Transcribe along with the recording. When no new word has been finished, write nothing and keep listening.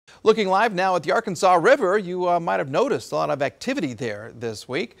Looking live now at the Arkansas River, you might have noticed a lot of activity there this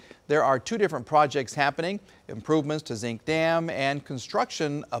week. There are two different projects happening: improvements to Zinc Dam and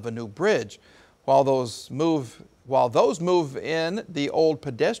construction of a new bridge. While those move in, the old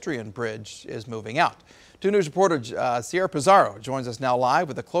pedestrian bridge is moving out. 2 News reporter Sierra Pizarro joins us now live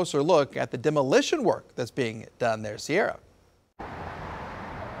with a closer look at the demolition work that's being done there. Sierra.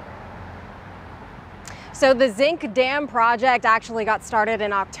 So the Zinc Dam project actually got started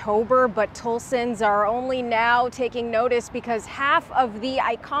in October, but Tulsans are only now taking notice because half of the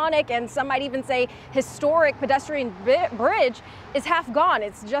iconic, and some might even say historic, pedestrian bridge is half gone.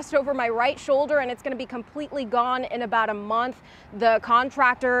 It's just over my right shoulder, and it's going to be completely gone in about a month. The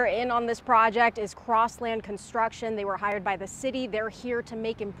contractor in on this project is Crossland Construction. They were hired by the city. They're here to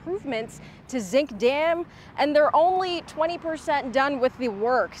make improvements to Zinc Dam, and they're only 20% done with the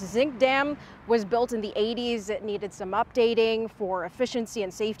work. Zinc Dam was built in the 80s. It needed some updating for efficiency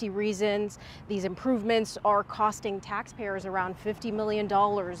and safety reasons. These improvements are costing taxpayers around $50 million.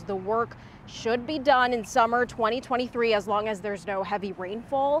 The work should be done in summer 2023 as long as there's no heavy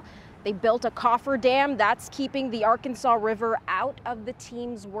rainfall. They built a coffer dam that's keeping the Arkansas River out of the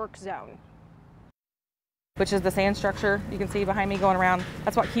team's work zone. Which is the sand structure you can see behind me going around.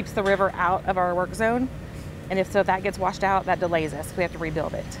 That's what keeps the river out of our work zone. And if that gets washed out, that delays us. We have to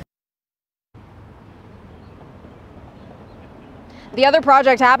rebuild it. The other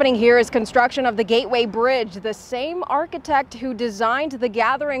project happening here is construction of the Gateway Bridge. The same architect who designed the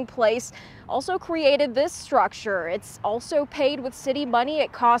gathering place also created this structure. It's also paid with city money.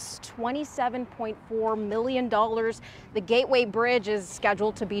 It costs $27.4 million. The Gateway Bridge is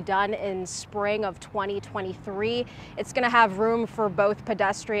scheduled to be done in spring of 2023. It's going to have room for both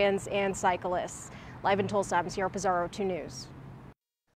pedestrians and cyclists. Live in Tulsa, I'm Sierra Pizarro, 2 News.